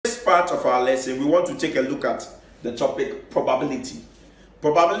part of our lesson, we want to take a look at the topic probability.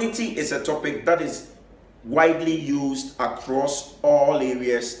 Probability is a topic that is widely used across all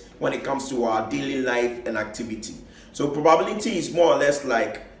areas when it comes to our daily life and activity. So probability is more or less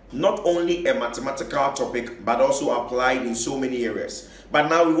like not only a mathematical topic but also applied in so many areas. But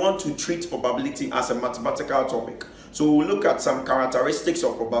now we want to treat probability as a mathematical topic. So we'll look at some characteristics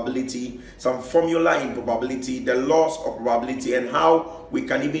of probability, some formula in probability, the laws of probability, and how we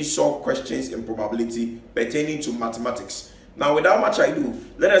can even solve questions in probability pertaining to mathematics. Now, without much ado,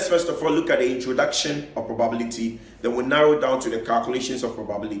 let us first of all look at the introduction of probability, then we'll narrow down to the calculations of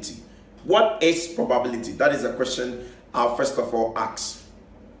probability. What is probability? That is a question I'll first of all ask.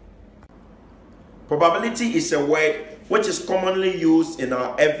 Probability is a word which is commonly used in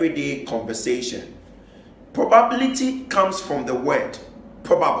our everyday conversation. Probability comes from the word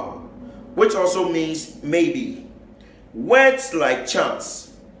probable, which also means maybe. Words like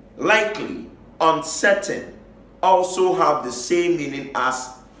chance, likely, uncertain also have the same meaning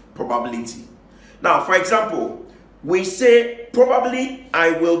as probability. Now, for example, we say probably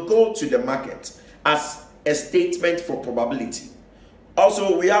I will go to the market as a statement for probability.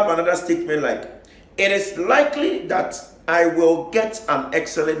 Also, we have another statement like it is likely that I will get an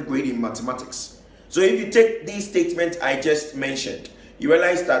excellent grade in mathematics. So if you take these statements I just mentioned, you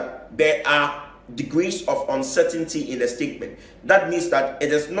realize that there are degrees of uncertainty in the statement. That means that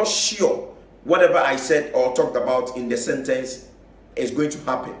it is not sure whatever I said or talked about in the sentence is going to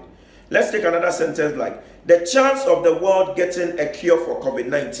happen. Let's take another sentence like the chance of the world getting a cure for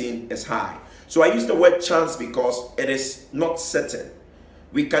COVID-19 is high. So I use the word chance because it is not certain.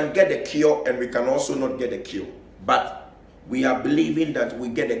 We can get a cure and we can also not get a cure. But we are believing that we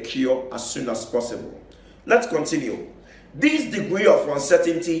get a cure as soon as possible. Let's continue. This degree of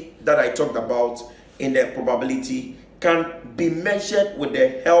uncertainty that I talked about in the probability can be measured with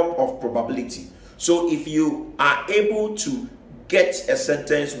the help of probability. So if you are able to get a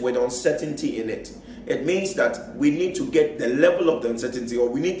sentence with uncertainty in it, it means that we need to get the level of the uncertainty, or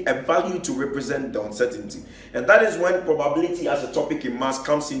we need a value to represent the uncertainty. And that is when probability as a topic in maths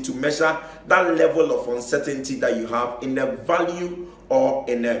comes in to measure that level of uncertainty that you have in a value or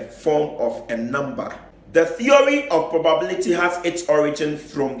in a form of a number. The theory of probability has its origin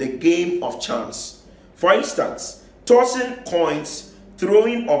from the game of chance. For instance, tossing coins,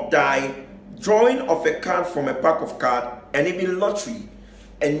 throwing of die, drawing of a card from a pack of cards, and even lottery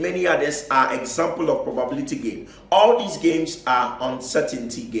and many others are examples of probability game. All these games are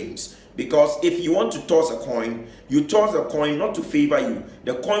uncertainty games, because if you want to toss a coin, you toss a coin not to favor you.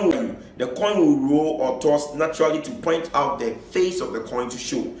 The coin will roll or toss naturally to point out the face of the coin to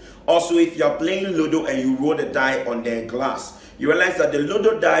show. Also, if you are playing Ludo and you roll the die on the glass, you realize that the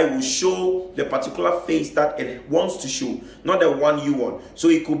Ludo die will show the particular face that it wants to show, not the one you want. So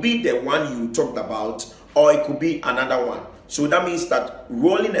it could be the one you talked about, or it could be another one. So that means that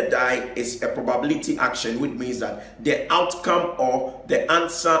rolling a die is a probability action, which means that the outcome or the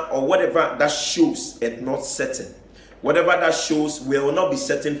answer or whatever that shows is not certain. Whatever that shows will not be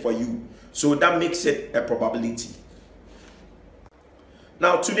certain for you. So that makes it a probability.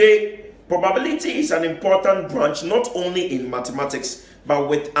 Now today, probability is an important branch not only in mathematics, but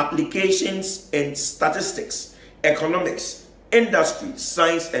with applications in statistics, economics, industry,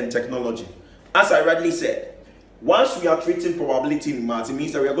 science, and technology. As I rightly said, once we are treating probability in maths, it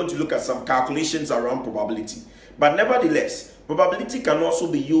means that we are going to look at some calculations around probability. But nevertheless, probability can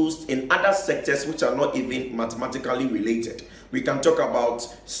also be used in other sectors which are not even mathematically related. We can talk about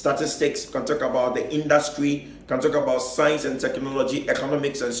statistics, we can talk about the industry, we can talk about science and technology,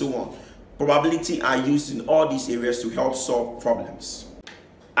 economics, and so on. Probability are used in all these areas to help solve problems.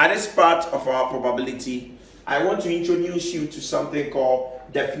 At this part of our probability, I want to introduce you to something called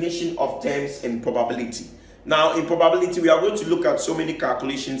definition of terms in probability. Now, in probability, we are going to look at so many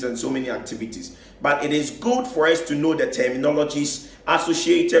calculations and so many activities, but it is good for us to know the terminologies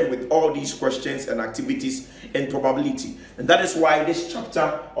associated with all these questions and activities in probability. And that is why this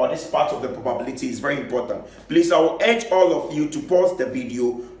chapter or this part of the probability is very important. Please, I will urge all of you to pause the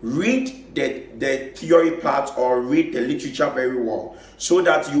video, read the theory part or read the literature very well, so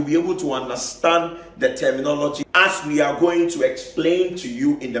that you'll be able to understand the terminology as we are going to explain to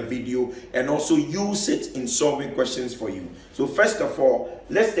you in the video, and also use it in solving questions for you. So first of all,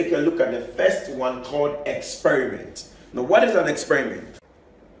 let's take a look at the first one called experiment. Now, what is an experiment?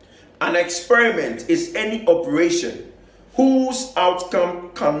 An experiment is any operation whose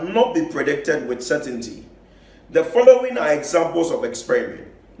outcome cannot be predicted with certainty. The following are examples of experiment.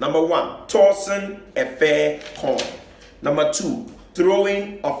 Number 1, tossing a fair coin. Number 2,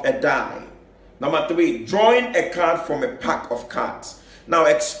 throwing of a die. Number 3, drawing a card from a pack of cards. Now,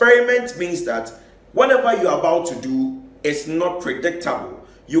 experiment means that whatever you are about to do is not predictable.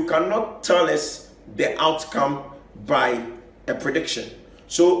 You cannot tell us the outcome by a prediction.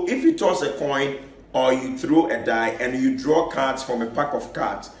 So if you toss a coin or you throw a die and you draw cards from a pack of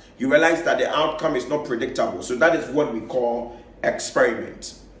cards, you realize that the outcome is not predictable. So that is what we call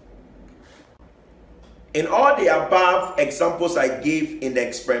experiment. In all the above examples I gave in the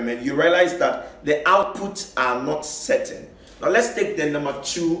experiment, you realize that the outputs are not certain. Now let's take the number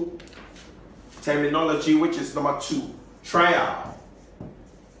 2 terminology, which is number 2, trial.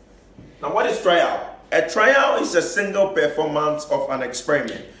 Now what is trial? A trial is a single performance of an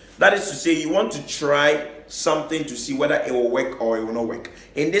experiment. That is to say, you want to try something to see whether it will work or it will not work.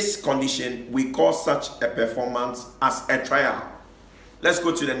 In this condition, we call such a performance as a trial. Let's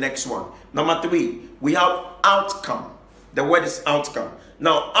go to the next one. Number 3, we have outcome. The word is outcome.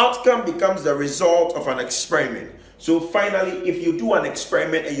 Now, outcome becomes the result of an experiment. So finally, if you do an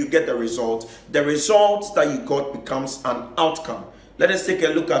experiment and you get the result that you got becomes an outcome. Let us take a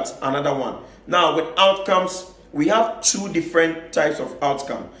look at another one. Now, with outcomes, we have 2 different types of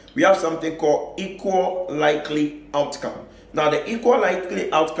outcome. We have something called equal likely outcome. Now, the equal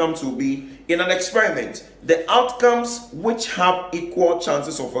likely outcomes will be in an experiment. The outcomes which have equal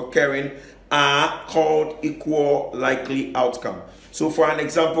chances of occurring are called equal likely outcome. So, for an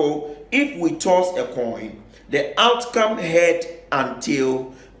example, if we toss a coin, the outcome head and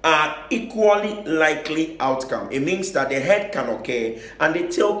tail are equally likely outcome. It means that the head can occur and the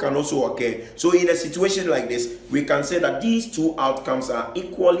tail can also occur. So in a situation like this, we can say that these 2 outcomes are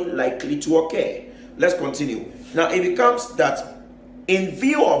equally likely to occur. Let's continue. Now it becomes that in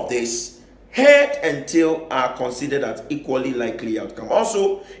view of this, head and tail are considered as equally likely outcome.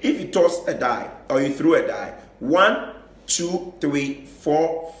 Also, if you toss a die or you throw a die, 1, 2, 3,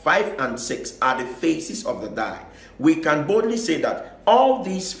 4, 5, and 6 are the faces of the die. We can boldly say that all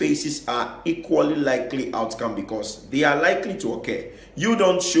these faces are equally likely outcome because they are likely to occur. You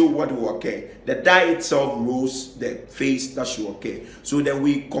don't show what will occur. The die itself rules the face that should occur. So then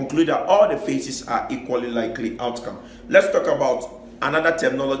we conclude that all the faces are equally likely outcome. Let's talk about another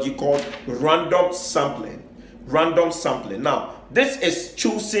terminology called random sampling. Random sampling. Now, this is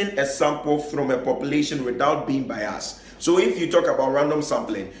choosing a sample from a population without being biased. So if you talk about random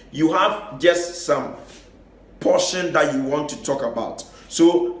sampling, you have just some portion that you want to talk about.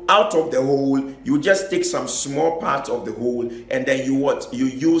 So out of the whole, you just take some small part of the whole and then you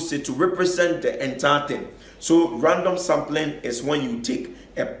use it to represent the entire thing. So random sampling is when you take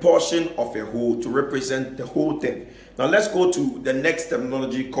a portion of a whole to represent the whole thing. Now let's go to the next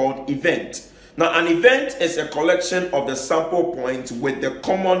terminology called event. Now an event is a collection of the sample points with the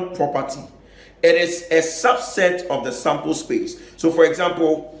common property. It is a subset of the sample space. So for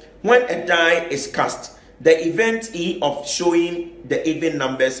example, when a die is cast, the event E of showing the even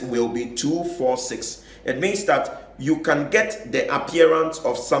numbers will be 2, 4, 6. It means that you can get the appearance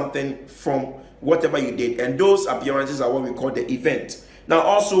of something from whatever you did, and those appearances are what we call the event. Now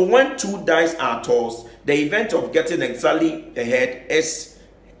also, when 2 dice are tossed, the event of getting exactly a head is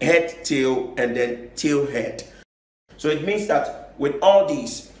head, tail, and then tail, head. So it means that with all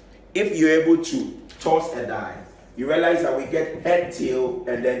these, if you're able to toss a die, you realize that we get head, tail,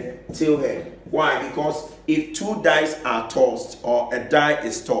 and then tail, head. Why? Because if 2 dice are tossed or a die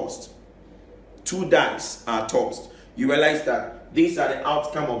is tossed, 2 dice are tossed, you realize that these are the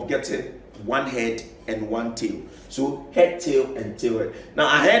outcome of getting 1 head and 1 tail. So head, tail, and tail, head. Now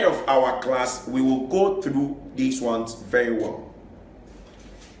ahead of our class, we will go through these ones very well.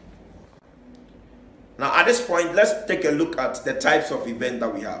 Now at this point, let's take a look at the types of event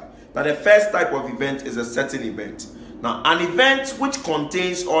that we have. Now the first type of event is a certain event. Now an event which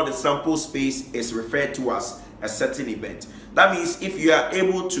contains all the sample space is referred to as a certain event. That means if you are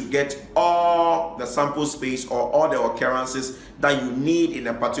able to get all the sample space or all the occurrences that you need in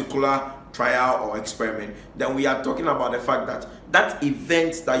a particular trial or experiment, then we are talking about the fact that that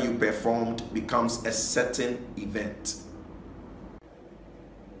event that you performed becomes a certain event.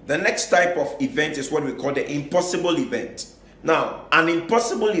 The next type of event is what we call the impossible event. Now, an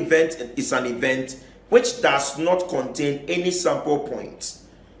impossible event is an event which does not contain any sample points.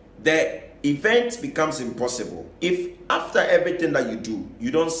 The event becomes impossible if after everything that you do,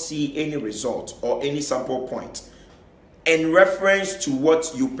 you don't see any result or any sample point in reference to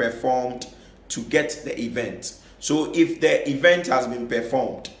what you performed to get the event. So if the event has been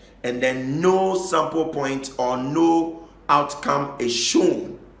performed and then no sample point or no outcome is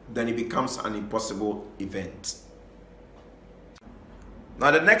shown, then it becomes an impossible event. Now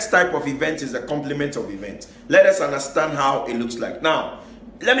the next type of event is the complement of event. Let us understand how it looks like. Now,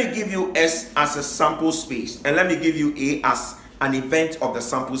 let me give you S as a sample space and let me give you A as an event of the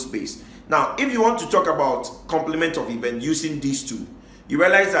sample space. Now, if you want to talk about complement of event using these two, you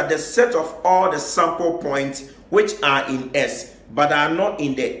realize that the set of all the sample points which are in S but are not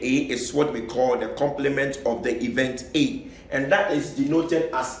in the A is what we call the complement of the event A, and that is denoted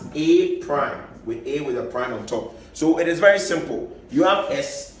as A prime, with A with a prime on top. So it is very simple. You have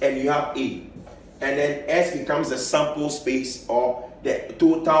S and you have A, and then S becomes the sample space or the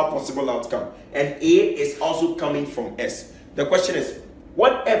total possible outcome, and A is also coming from S. The question is,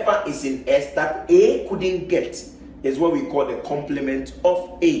 whatever is in S that A couldn't get is what we call the complement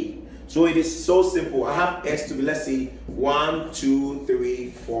of A. So it is so simple. I have S to be, let's say, 1, 2, 3,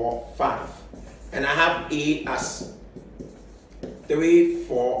 4, 5. And I have A as 3,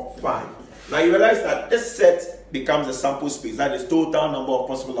 4, 5. Now you realize that this set becomes a sample space. That is total number of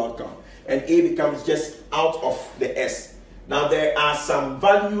possible outcomes. And A becomes just out of the S. Now there are some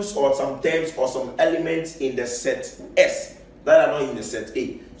values or some terms or some elements in the set S that are not in the set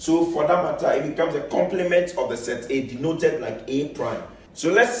A. So for that matter, it becomes a complement of the set A, denoted like A prime. So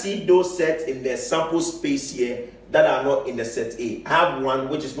let's see those sets in the sample space here that are not in the set A. I have 1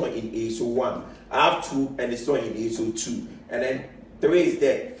 which is not in A, so 1. I have 2 and it's not in A, so 2. And then 3 is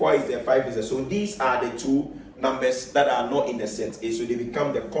there, 4 is there, 5 is there. So these are the two numbers that are not in the set A, so they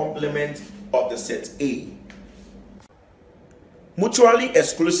become the complement of the set A. Mutually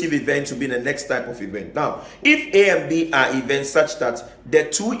exclusive events will be the next type of event. Now, if A and B are events such that the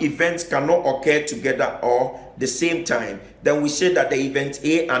two events cannot occur together or the same time, then we say that the event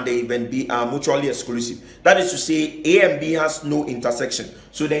A and the event B are mutually exclusive. That is to say, A and B has no intersection.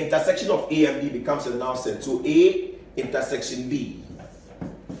 So the intersection of A and B becomes a null set. So A intersection B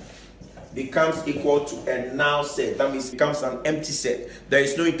becomes equal to a null set. That means it becomes an empty set. There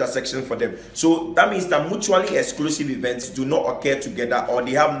is no intersection for them. So that means that mutually exclusive events do not occur together, or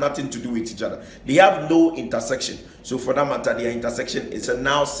they have nothing to do with each other. They have no intersection. So for that matter, their intersection is a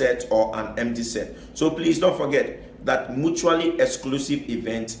null set or an empty set. So please don't forget that mutually exclusive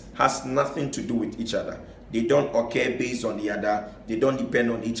event has nothing to do with each other. They don't occur based on the other. They don't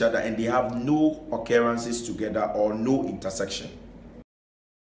depend on each other, and they have no occurrences together or no intersection.